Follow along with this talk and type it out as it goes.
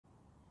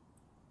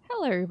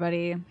Hello,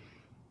 everybody.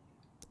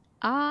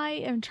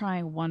 I am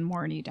trying one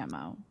more new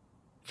demo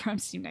from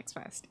Steam Next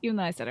Fest, even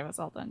though I said I was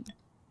all done.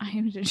 I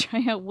am going to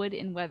try out Wood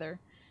and Weather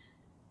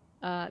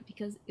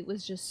because it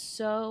was just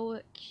so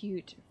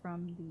cute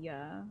from the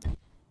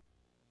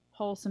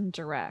Wholesome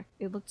Direct.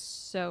 It looked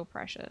so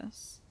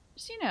precious.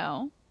 Just so you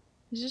know,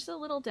 it's just a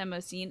little demo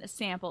scene, a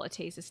sample, a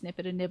taste, a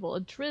snippet, a nibble, a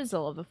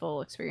drizzle of the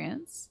full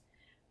experience.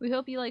 We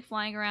hope you like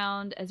flying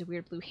around as a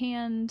weird blue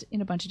hand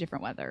in a bunch of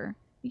different weather.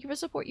 Thank you for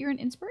support. You're an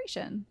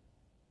inspiration.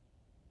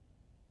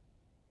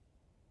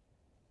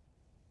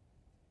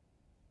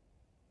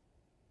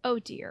 Oh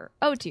dear.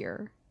 Oh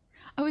dear.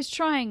 I was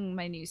trying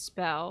my new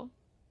spell.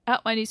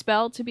 Out my new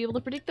spell to be able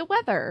to predict the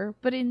weather,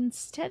 but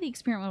instead the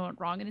experiment went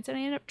wrong, and instead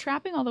I ended up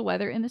trapping all the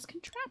weather in this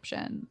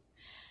contraption.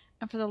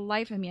 And for the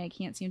life of me, I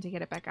can't seem to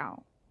get it back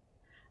out.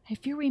 I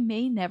fear we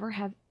may never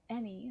have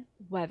any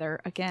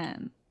weather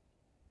again.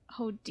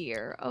 Oh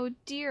dear. Oh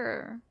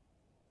dear.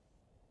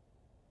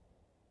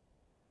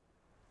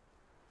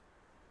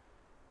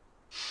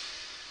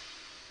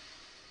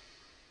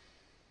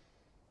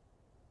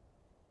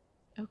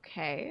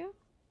 Okay.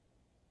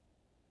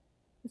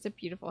 It's a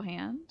beautiful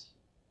hand.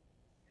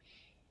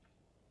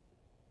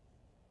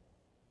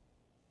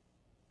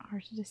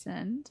 Hard to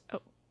descend.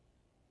 Oh.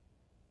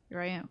 Here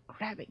I am,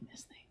 grabbing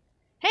this thing.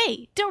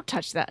 Hey, don't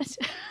touch that.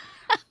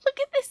 Look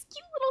at this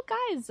cute little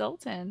guy,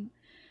 Zoltan.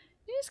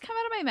 You just come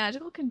out of my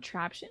magical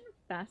contraption?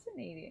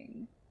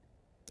 Fascinating.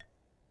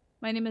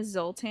 My name is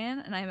Zoltan,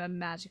 and I am a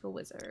magical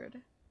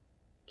wizard.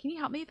 Can you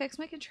help me fix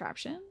my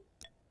contraption?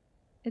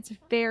 It's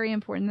very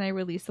important that I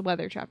release the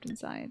weather trapped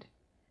inside.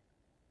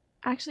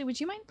 Actually,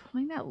 would you mind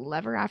pulling that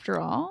lever after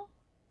all?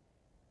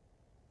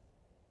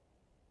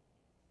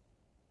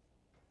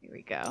 Here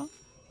we go.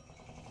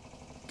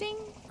 Ding!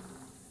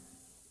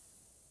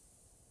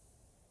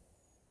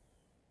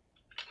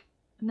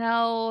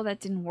 No, that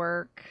didn't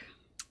work.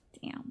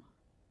 Damn.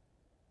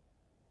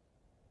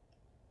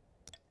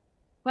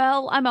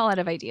 Well, I'm all out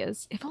of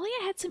ideas. If only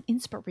I had some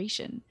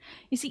inspiration.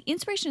 You see,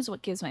 inspiration is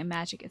what gives my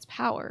magic its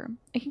power.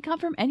 It can come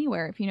from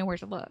anywhere if you know where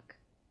to look.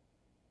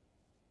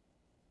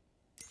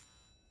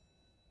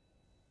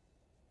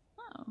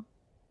 Oh.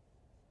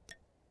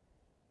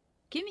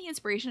 Give me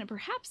inspiration and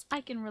perhaps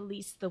I can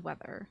release the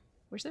weather.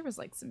 Wish there was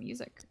like some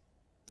music.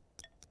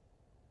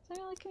 Does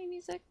anyone like any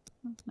music?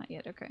 Oh, not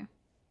yet, okay.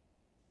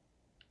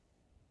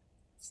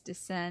 Let's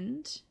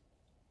descend.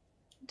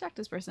 Talk to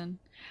this person.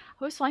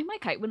 I was flying my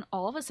kite when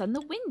all of a sudden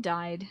the wind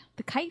died.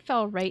 The kite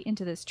fell right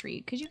into this tree.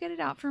 Could you get it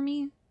out for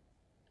me?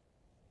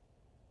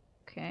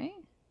 Okay.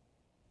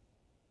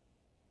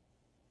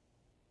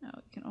 No,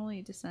 you can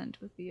only descend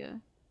with the, You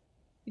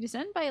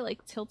descend by,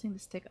 like, tilting the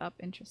stick up.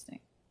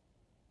 Interesting.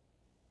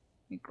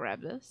 Let me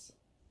grab this.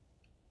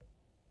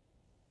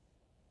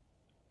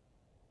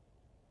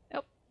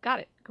 Oh, got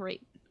it.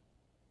 Great.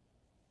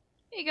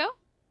 There you go.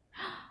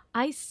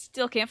 I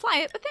still can't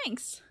fly it, but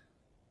thanks.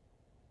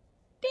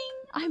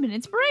 Ding! I'm an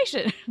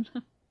inspiration!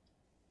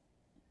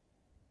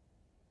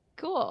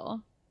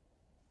 Cool.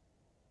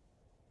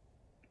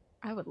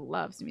 I would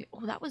love some...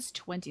 Oh, that was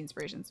 20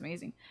 inspirations.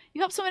 Amazing.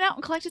 You helped someone out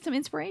and collected some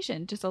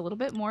inspiration. Just a little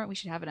bit more, we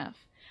should have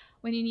enough.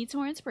 When you need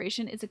some more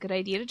inspiration, it's a good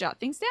idea to jot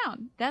things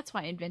down. That's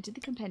why I invented the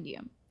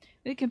compendium.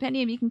 With the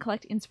compendium, you can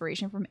collect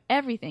inspiration from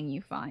everything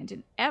you find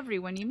and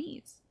everyone you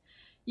meet.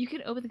 You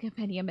can open the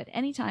compendium at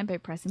any time by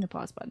pressing the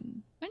pause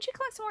button. Why don't you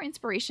collect some more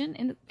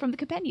inspiration from the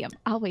compendium?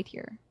 I'll wait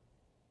here.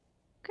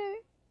 Okay.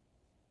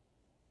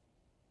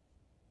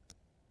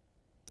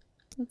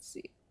 Let's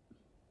see.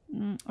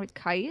 Like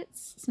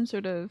kites. Some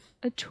sort of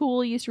a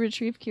tool used to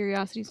retrieve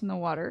curiosities from the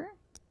water.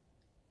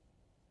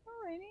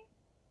 Alrighty.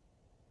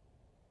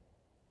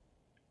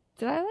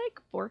 Did I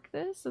like fork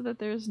this so that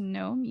there's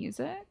no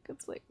music?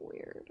 It's like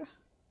weird.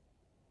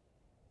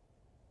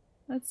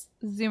 Let's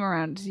zoom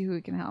around to see who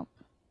we can help.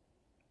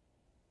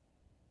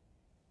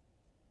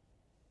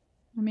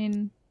 I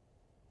mean,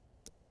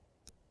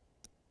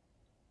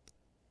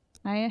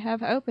 I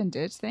have opened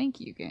it. Thank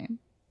you, game.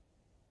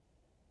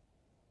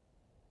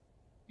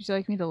 Would you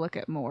like me to look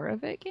at more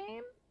of it,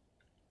 game?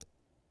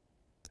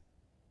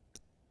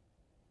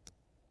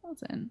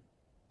 Wilson.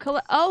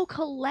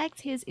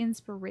 Collect his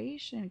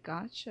inspiration.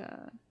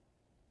 Gotcha.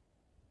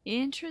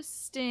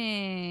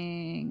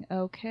 Interesting.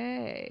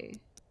 Okay.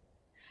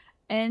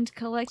 And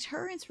collect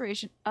her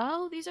inspiration.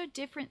 Oh, these are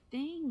different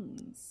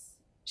things.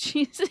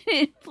 She's an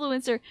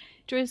influencer.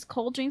 Drinks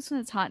cold drinks when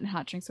it's hot and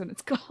hot drinks when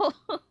it's cold.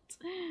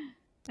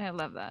 I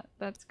love that.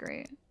 That's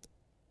great.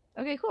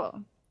 Okay,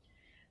 cool.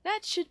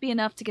 That should be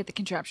enough to get the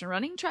contraption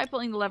running. Try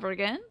pulling the lever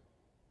again.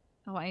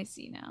 Oh, I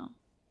see now.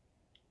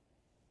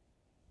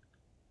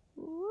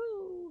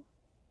 Woo.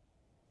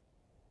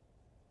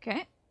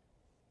 Okay.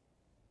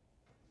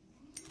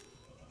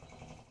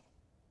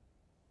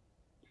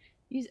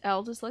 Use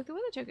L to select the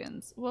weather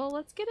tokens. Well,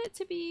 let's get it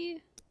to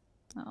be...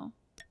 Oh.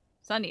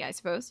 Sunny, I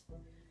suppose.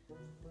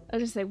 I'll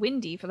just say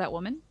windy for that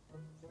woman.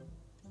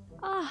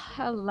 Ah,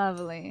 how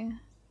lovely.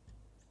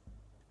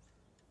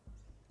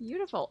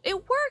 Beautiful. It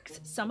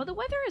worked! Some of the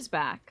weather is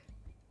back.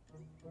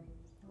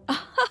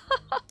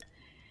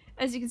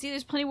 As you can see,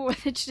 there's plenty more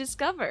weather to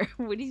discover.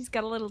 Woody's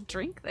got a little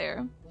drink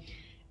there.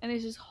 And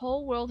there's this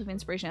whole world of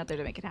inspiration out there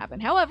to make it happen.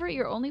 However,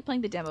 you're only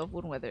playing the demo of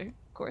Wood and Weather,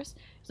 of course.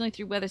 There's only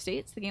 3 weather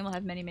states. The game will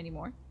have many, many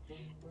more.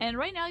 And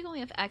right now, you only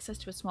have access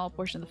to a small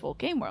portion of the full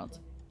game world.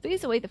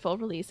 Please await the full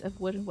release of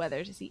Wood and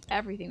Weather to see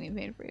everything we've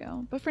made for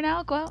you. But for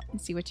now, go out and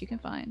see what you can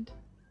find.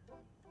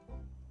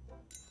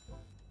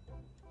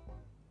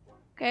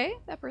 Okay,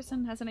 that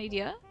person has an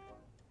idea.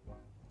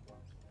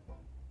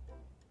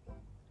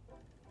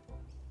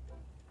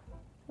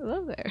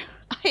 Hello there.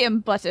 I am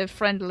but a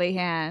friendly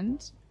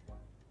hand.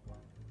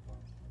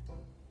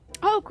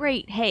 Oh,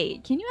 great. Hey,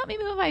 can you help me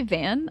move my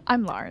van?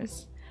 I'm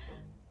Lars.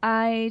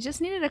 I just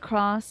needed to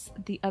cross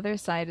the other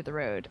side of the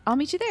road. I'll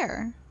meet you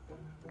there.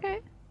 Okay.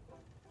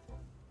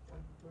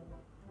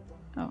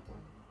 Oh. I'm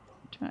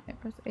trying to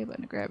press the A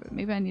button to grab it.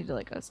 Maybe I need to,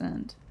 like,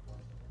 ascend.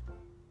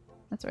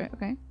 That's right.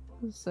 Okay.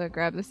 Let's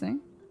grab this thing.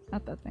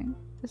 Not that thing.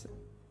 This is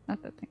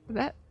not that thing.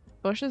 That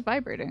bush is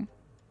vibrating.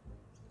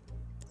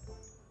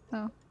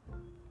 Oh.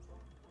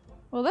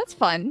 Well, that's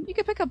fun. You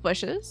can pick up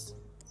bushes.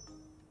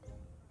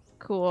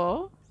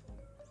 Cool.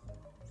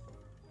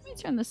 Let me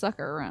turn the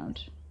sucker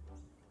around.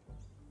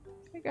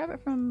 Can I grab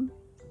it from...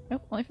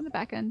 Nope, only from the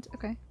back end.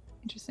 Okay,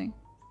 interesting.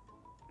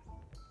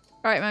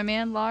 Alright, my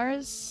man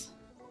Lars.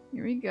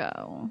 Here we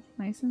go.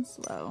 Nice and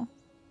slow.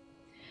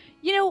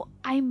 You know,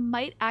 I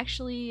might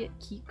actually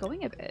keep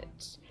going a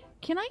bit.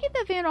 Can I get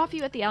that van off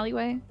you at the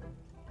alleyway?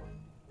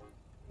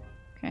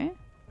 Okay.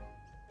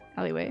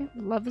 Alleyway.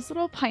 Love this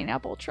little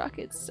pineapple truck.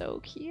 It's so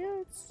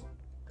cute.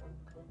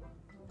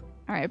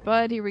 Alright,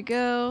 bud. Here we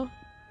go.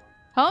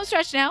 Home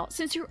stretch now.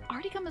 Since you're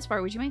already come this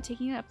far, would you mind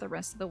taking it up the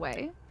rest of the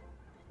way?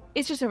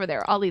 It's just over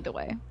there. I'll lead the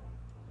way.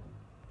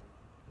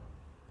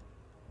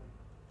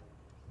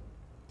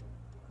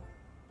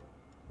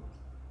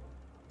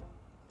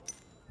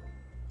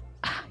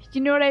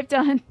 You know what I've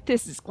done?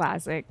 This is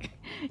classic.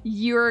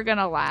 You're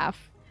gonna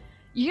laugh.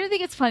 You're gonna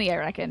think it's funny, I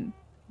reckon.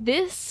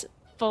 This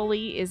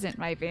fully isn't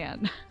my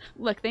van.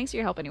 Look, thanks for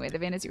your help anyway. The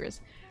van is yours.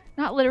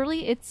 Not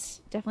literally.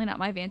 It's definitely not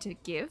my van to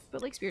give,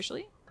 but like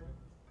spiritually.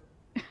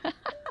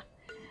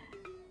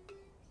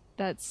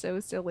 That's so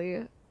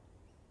silly.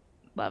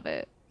 Love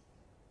it.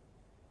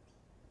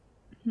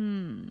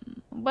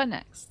 What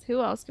next? Who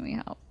else can we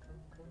help?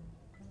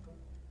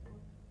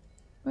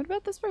 What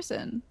about this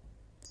person?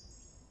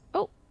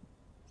 Oh.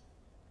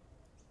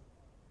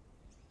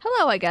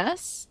 Hello, I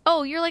guess.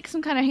 Oh, you're like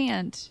some kind of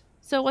hand.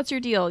 So what's your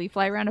deal? You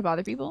fly around to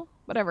bother people?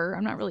 Whatever.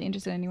 I'm not really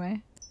interested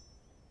anyway.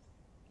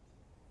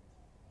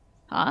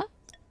 Huh?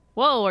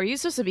 Whoa, are you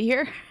supposed to be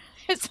here?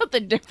 It's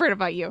something different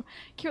about you.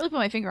 Can't really put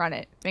my finger on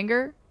it.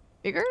 Finger?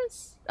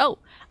 Fingers? Oh,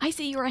 I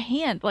see you're a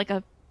hand. Like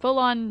a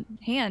full-on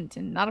hand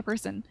and not a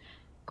person.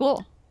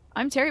 Cool.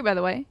 I'm Terry, by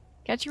the way.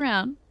 Catch you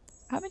around.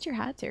 How about your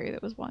hat, Terry?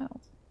 That was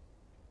wild.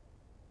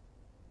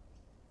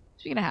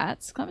 Speaking of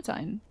hats,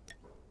 Clementine.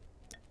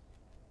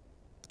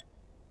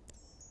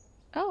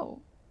 Oh.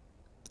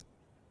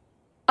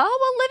 Oh,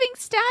 a living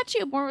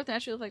statue! Born with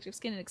naturally reflective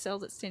skin and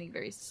excels at standing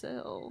very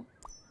still.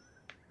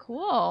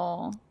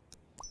 Cool.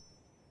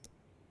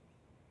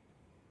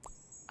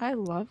 I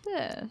love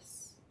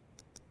this.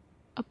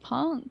 A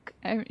punk.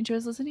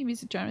 Enjoys listening to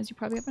music genres you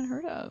probably haven't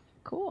heard of.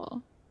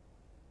 Cool.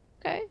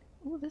 Okay.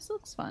 Oh, this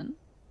looks fun.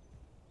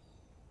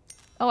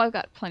 Oh, I've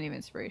got plenty of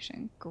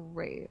inspiration.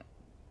 Great.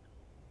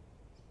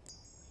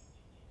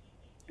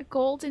 A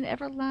golden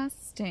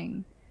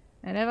everlasting.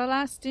 An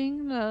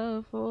everlasting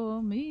love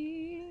for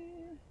me.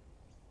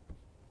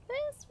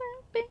 This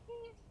will be.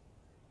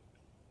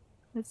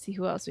 Let's see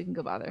who else we can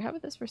go bother. How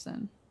about this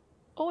person?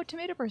 Oh, a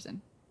tomato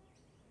person.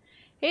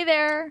 Hey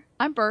there.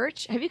 I'm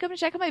Birch. Have you come to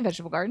check out my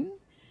vegetable garden?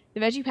 The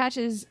veggie patch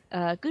is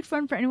good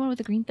fun for anyone with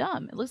a green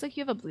thumb. It looks like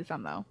you have a blue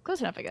thumb, though. Close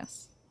enough, I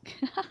guess.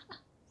 How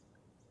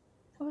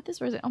about this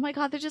person? Oh my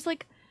god, they're just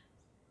like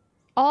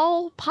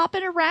all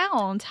popping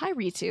around. Hi,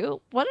 Ritu.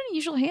 What an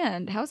unusual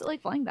hand. How is it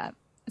like flying that?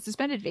 A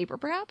suspended vapor,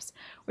 perhaps?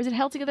 Or is it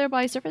held together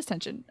by surface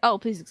tension? Oh,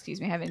 please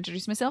excuse me. I haven't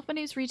introduced myself. My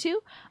name is Ritu.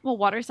 I'm a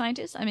water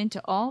scientist. I'm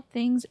into all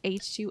things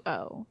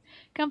H2O.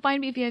 Come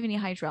find me if you have any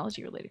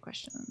hydrology-related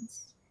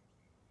questions.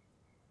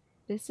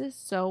 This is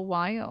so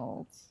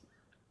wild.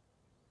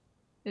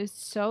 It's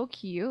so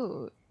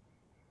cute.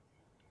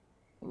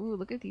 Ooh,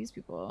 look at these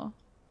people.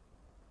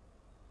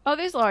 Oh,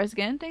 there's Lars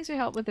again. Thanks for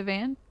your help with the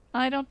van.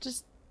 I don't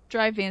just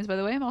drive vans, by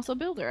the way. I'm also a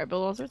builder. I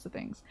build all sorts of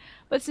things.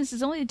 But since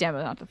it's only a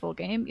demo, not the full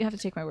game, you have to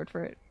take my word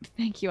for it.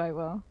 Thank you, I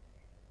will.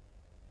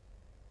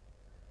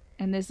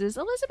 And this is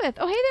Elizabeth.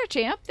 Oh, hey there,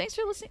 champ. Thanks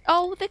for listening.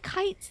 Oh, the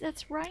kites.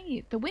 That's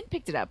right. The wind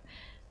picked it up.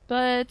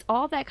 But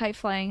all that kite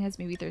flying has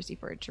made me thirsty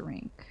for a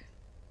drink.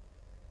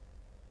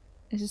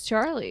 This is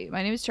Charlie.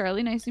 My name is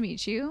Charlie. Nice to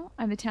meet you.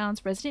 I'm the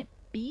town's resident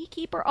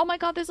beekeeper. Oh my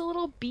god, there's a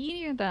little bee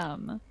near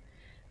them.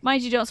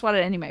 Mind you, don't swat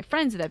at any of my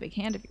friends with that big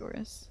hand of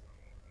yours.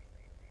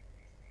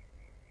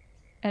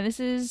 And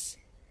this is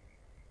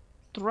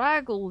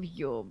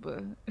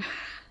Dragolyub.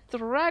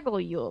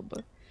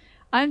 Dragolyub.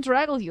 I'm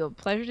Dragolyub.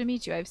 Pleasure to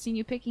meet you. I've seen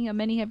you picking up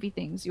many heavy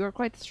things. You are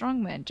quite the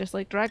strong man, just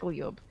like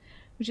Dragolyub.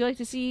 Would you like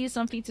to see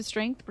some feats of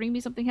strength? Bring me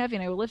something heavy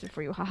and I will lift it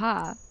for you.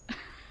 Haha.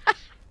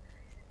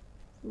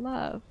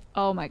 Love.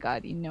 Oh my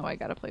god, you know I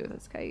gotta play with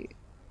this kite.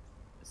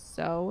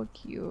 So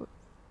cute.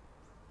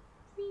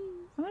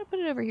 I'm gonna put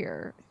it over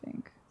here, I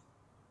think.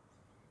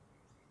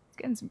 It's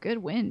getting some good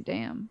wind,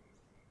 damn.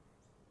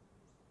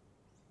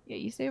 Yeah,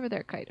 you stay over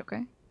there, kite,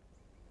 okay?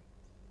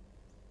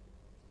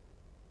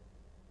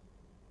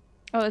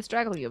 Oh, it's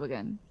Draggleyub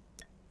again.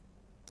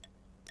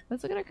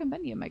 Let's look at our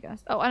compendium, I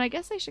guess. Oh, and I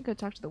guess I should go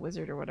talk to the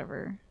wizard or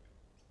whatever.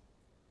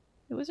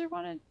 The wizard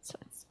wanted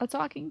a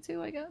talking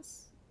to, I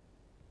guess.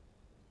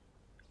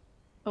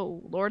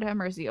 Oh, Lord have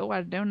mercy. Oh,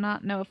 I do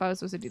not know if I was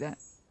supposed to do that.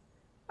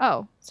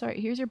 Oh,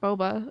 sorry. Here's your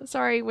boba.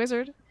 Sorry,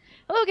 wizard.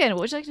 Hello again. What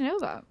would you like to know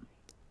about?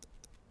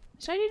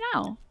 What should I do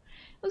now?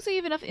 Looks like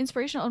you have enough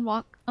inspiration to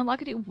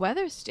unlock a new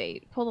weather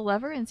state. Pull the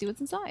lever and see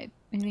what's inside.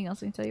 Anything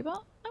else I can tell you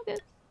about? I'm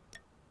good.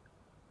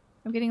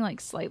 I'm getting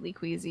like slightly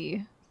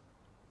queasy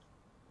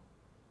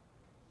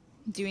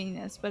doing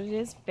this, but it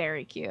is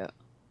very cute.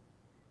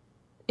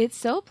 It's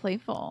so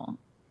playful.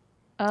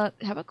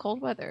 Have a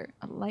cold weather.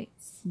 A light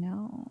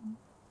snow.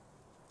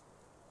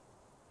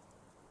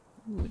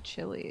 Ooh,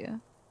 chilly.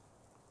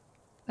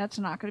 That's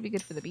not going to be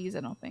good for the bees,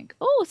 I don't think.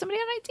 Oh, somebody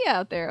had an idea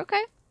out there.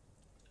 Okay.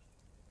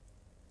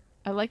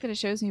 I like that it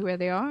shows me where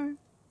they are.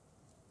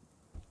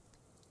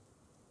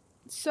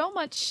 So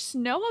much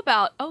snow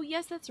about. Oh,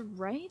 yes, that's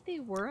right. They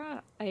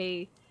were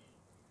an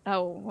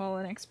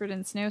expert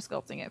in snow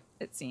sculpting,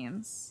 it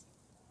seems.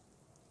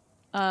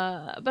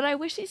 But I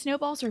wish these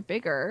snowballs were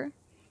bigger.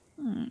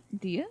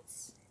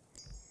 These?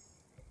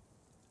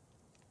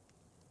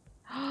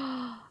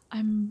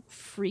 I'm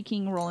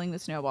freaking rolling the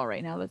snowball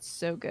right now. That's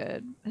so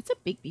good. That's a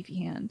big beefy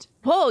hand.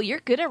 Whoa, you're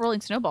good at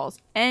rolling snowballs.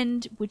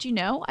 And would you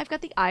know, I've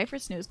got the eye for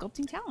snow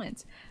sculpting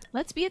talent.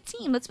 Let's be a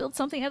team. Let's build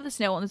something out of the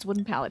snow on this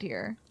wooden pallet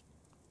here.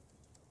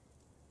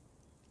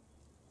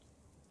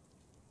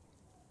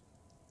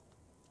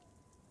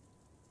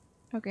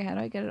 Okay, how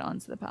do I get it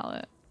onto the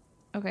pallet?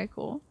 Okay,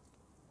 cool.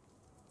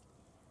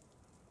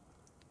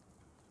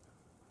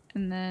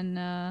 And then,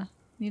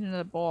 need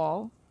another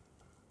ball.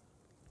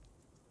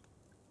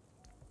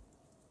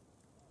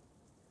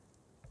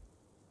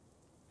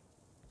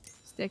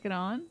 Stick it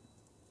on.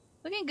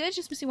 Looking good,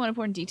 just missing one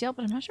important detail,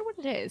 but I'm not sure what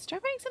it is. Try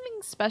finding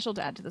something special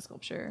to add to the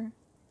sculpture.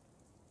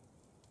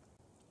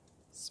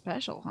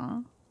 Special, huh?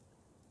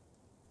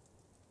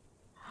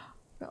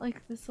 Got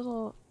like this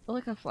little,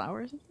 like a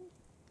flower or something?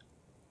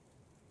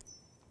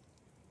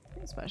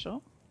 Something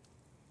special.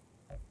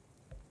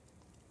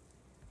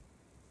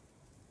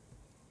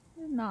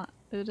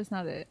 It is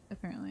not it,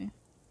 apparently.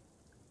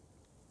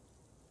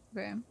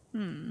 Okay.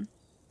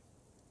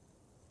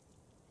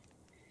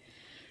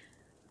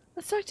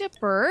 Let's talk to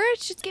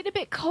Birch. It's getting a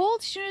bit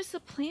cold. Did you notice the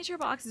planter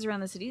boxes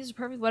around the city? It's a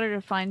perfect weather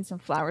to find some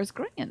flowers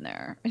growing in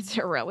there. Is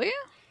it really?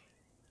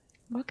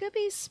 What could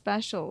be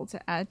special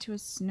to add to a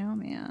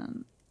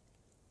snowman?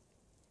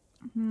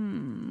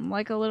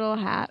 Like a little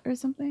hat or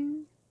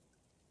something?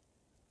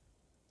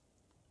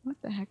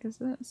 What the heck is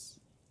this?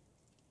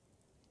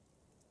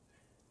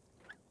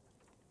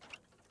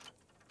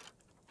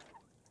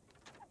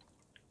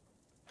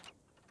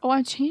 Oh,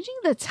 I'm changing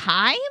the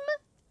time?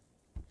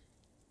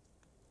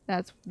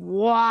 That's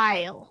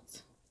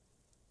wild.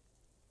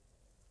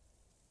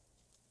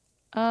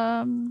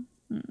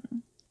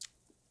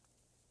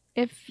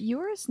 If you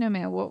were a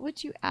snowman, what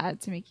would you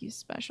add to make you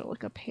special?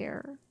 Like a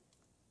pear?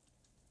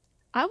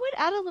 I would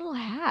add a little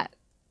hat.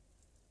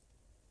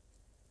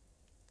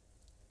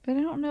 But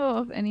I don't know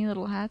of any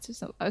little hats or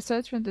something.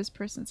 Aside from this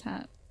person's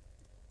hat.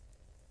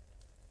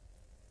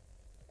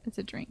 It's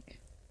a drink.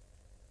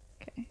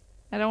 Okay.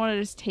 I don't want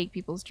to just take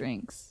people's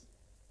drinks.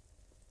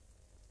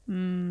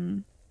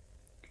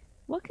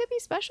 What could be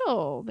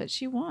special that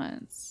she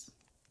wants?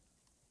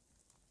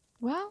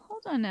 Well,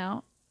 hold on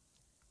now.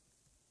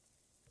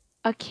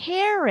 A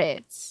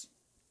carrot!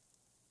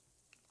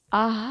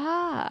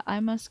 Aha! I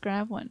must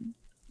grab one.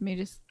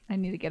 I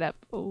need to get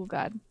up. Oh,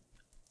 God.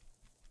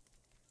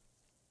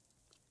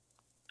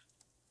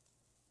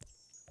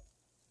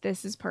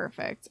 This is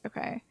perfect.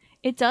 Okay.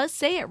 It does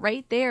say it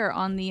right there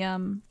on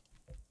the,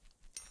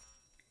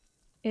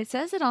 it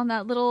says it on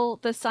that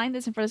the sign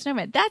that's in front of the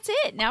snowman. That's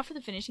it! Now for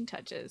the finishing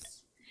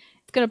touches.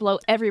 It's gonna blow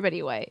everybody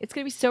away. It's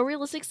gonna be so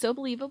realistic, so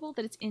believable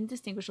that it's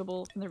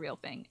indistinguishable from the real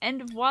thing.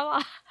 And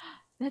voila!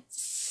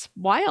 That's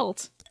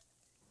wild.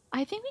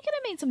 I think we could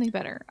have made something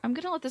better. I'm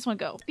gonna let this one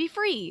go. Be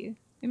free!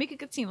 We make a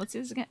good scene. Let's do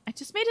this again. I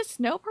just made a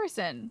snow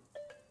person.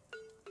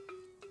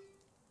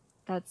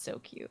 That's so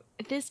cute.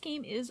 This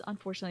game is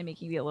unfortunately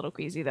making me a little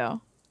queasy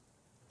though.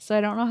 So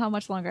I don't know how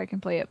much longer I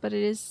can play it, but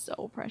it is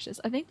so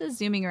precious. I think the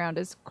zooming around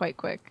is quite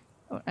quick.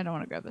 Oh, I don't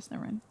want to grab this.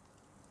 Never mind.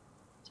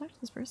 Talk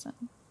to this person.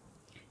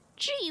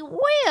 Gee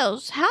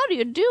whiz, how do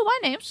you do? My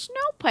name's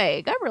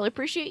Snowpeg. I really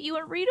appreciate you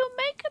and Rita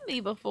making me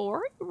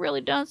before. You've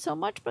really done so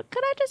much, but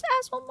could I just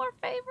ask one more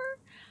favor?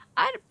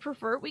 I'd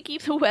prefer we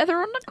keep the weather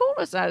on the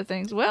colder side of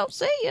things. Well,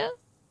 see ya.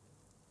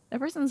 That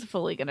person's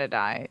fully gonna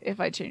die if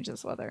I change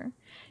this weather.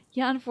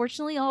 Yeah,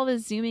 unfortunately, all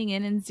this zooming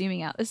in and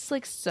zooming out. This is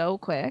like so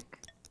quick.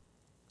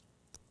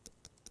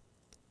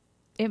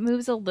 It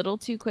moves a little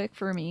too quick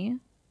for me.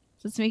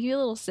 So it's making me a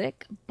little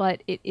sick,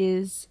 but it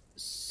is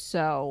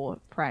so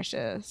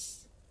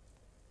precious.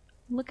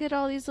 Look at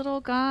all these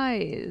little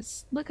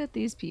guys. Look at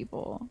these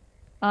people.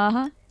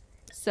 Uh-huh.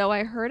 So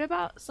I heard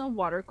about some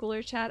water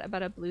cooler chat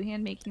about a blue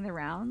hand making the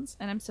rounds,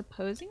 and I'm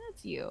supposing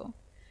that's you.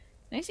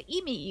 Nice to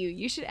meet you.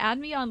 You should add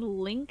me on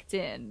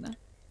LinkedIn.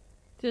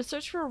 To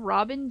search for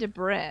Robin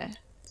Debray.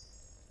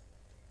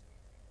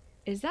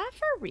 Is that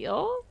for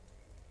real?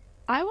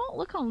 I won't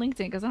look on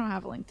LinkedIn because I don't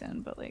have a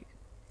LinkedIn, but like,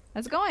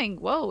 how's it going?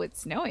 Whoa,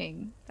 it's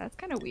snowing. That's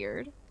kind of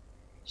weird.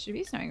 Should it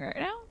be snowing right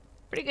now?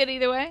 Pretty good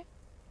either way.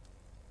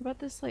 What about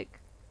this,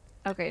 like...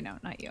 Okay, no,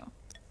 not you.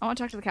 I want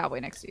to talk to the cowboy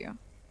next to you.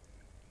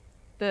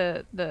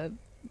 The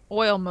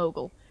oil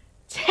mogul.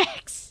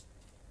 Tex!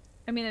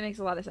 I mean, that makes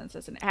a lot of sense,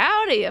 doesn't it?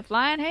 Howdy, a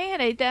flying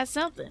hand, ain't that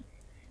something?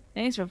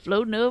 Thanks for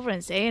floating over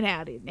and saying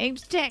howdy.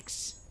 Name's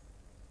Tex.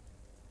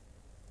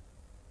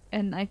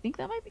 And I think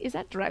that might be... Is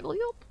that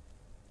Dragolyulp?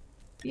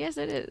 Yes,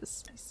 it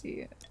is. I see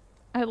it.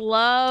 I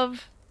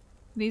love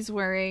these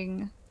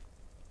wearing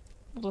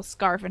little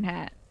scarf and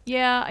hat.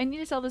 Yeah, I need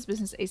to sell this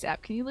business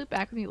ASAP. Can you loop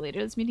back with me later?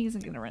 This meeting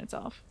isn't going to run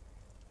itself.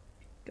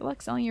 Good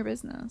luck selling your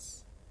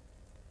business.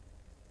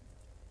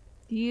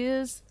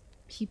 These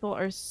people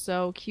are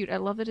so cute. I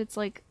love that it's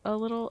like a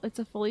little... It's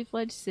a fully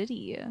fledged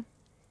city.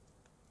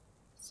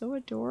 So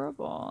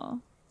adorable.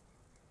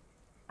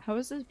 How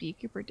is this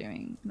beekeeper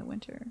doing in the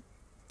winter?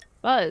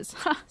 Buzz.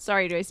 Ha!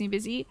 Sorry, do I seem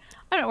busy?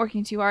 I'm not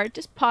working too hard,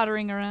 just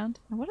pottering around.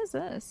 What is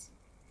this?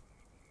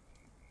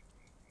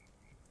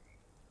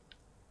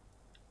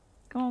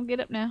 Come on,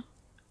 get up now.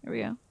 There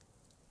we go.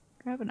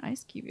 Grab an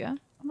ice cube, yeah?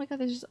 Oh my god,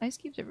 there's just ice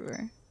cubes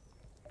everywhere.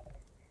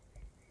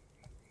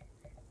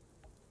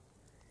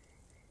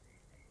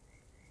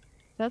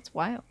 That's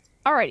wild.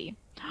 Alrighty.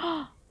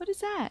 What is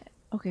that?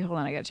 Okay, hold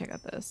on, I gotta check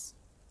out this.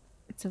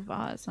 It's a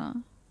vase, huh?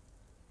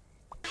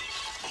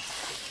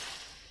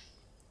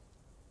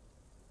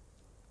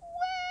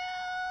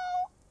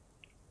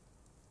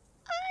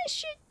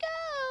 Should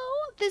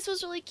go. This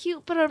was really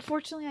cute, but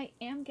unfortunately I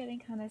am getting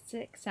kind of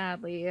sick,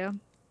 sadly.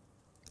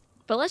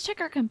 But let's check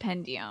our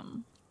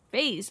compendium.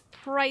 Phase,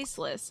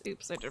 priceless.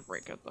 Oops, I did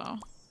break it though.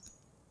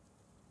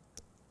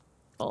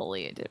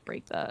 Fully, I did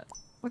break that.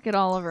 Look at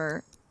all of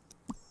our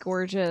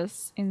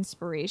gorgeous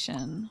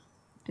inspiration.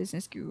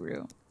 Business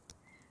guru.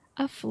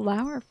 A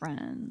flower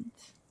friend.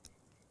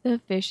 The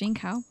fishing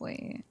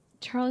cowboy.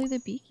 Charlie the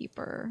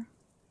beekeeper.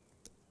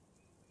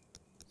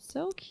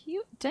 So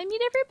cute. Did I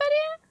meet everybody?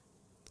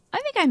 I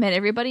think I met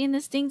everybody in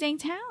this ding dang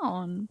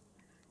town.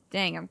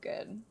 Dang, I'm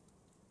good.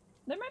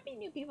 There might be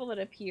new people that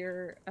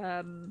appear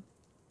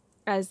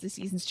as the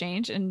seasons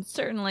change, and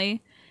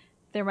certainly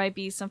there might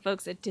be some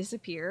folks that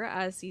disappear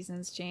as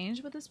seasons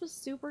change, but this was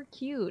super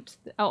cute.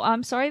 Oh,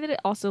 I'm sorry that it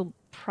also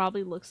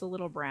probably looks a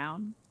little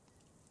brown.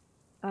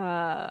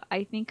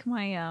 I think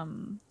my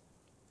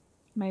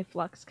my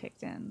flux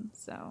kicked in,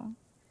 so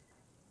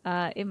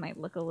it might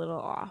look a little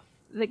off.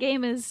 The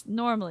game is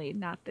normally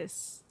not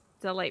this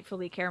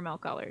delightfully caramel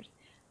colored.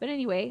 But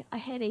anyway, I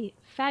had a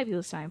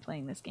fabulous time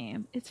playing this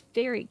game. It's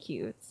very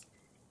cute.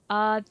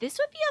 This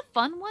would be a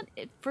fun one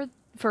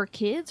for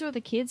kids or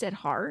the kids at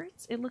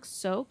heart. It looks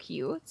so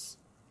cute.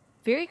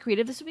 Very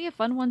creative. This would be a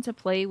fun one to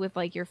play with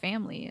like your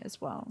family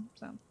as well.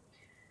 So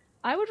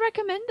I would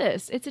recommend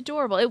this. It's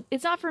adorable.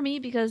 It's not for me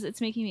because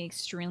it's making me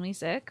extremely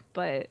sick,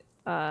 but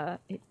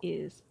it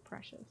is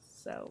precious.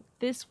 So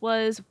this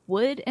was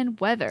Wood and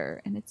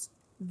Weather, and it's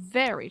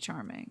very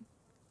charming.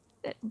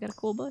 We got a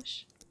cool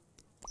bush.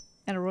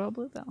 And a royal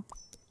bluebell.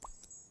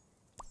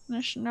 And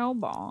a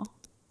snowball.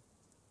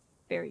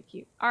 Very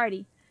cute.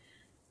 Alrighty.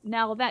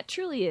 Now that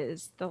truly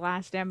is the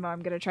last demo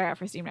I'm going to try out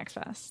for Steam Next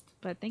Fest.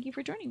 But thank you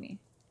for joining me.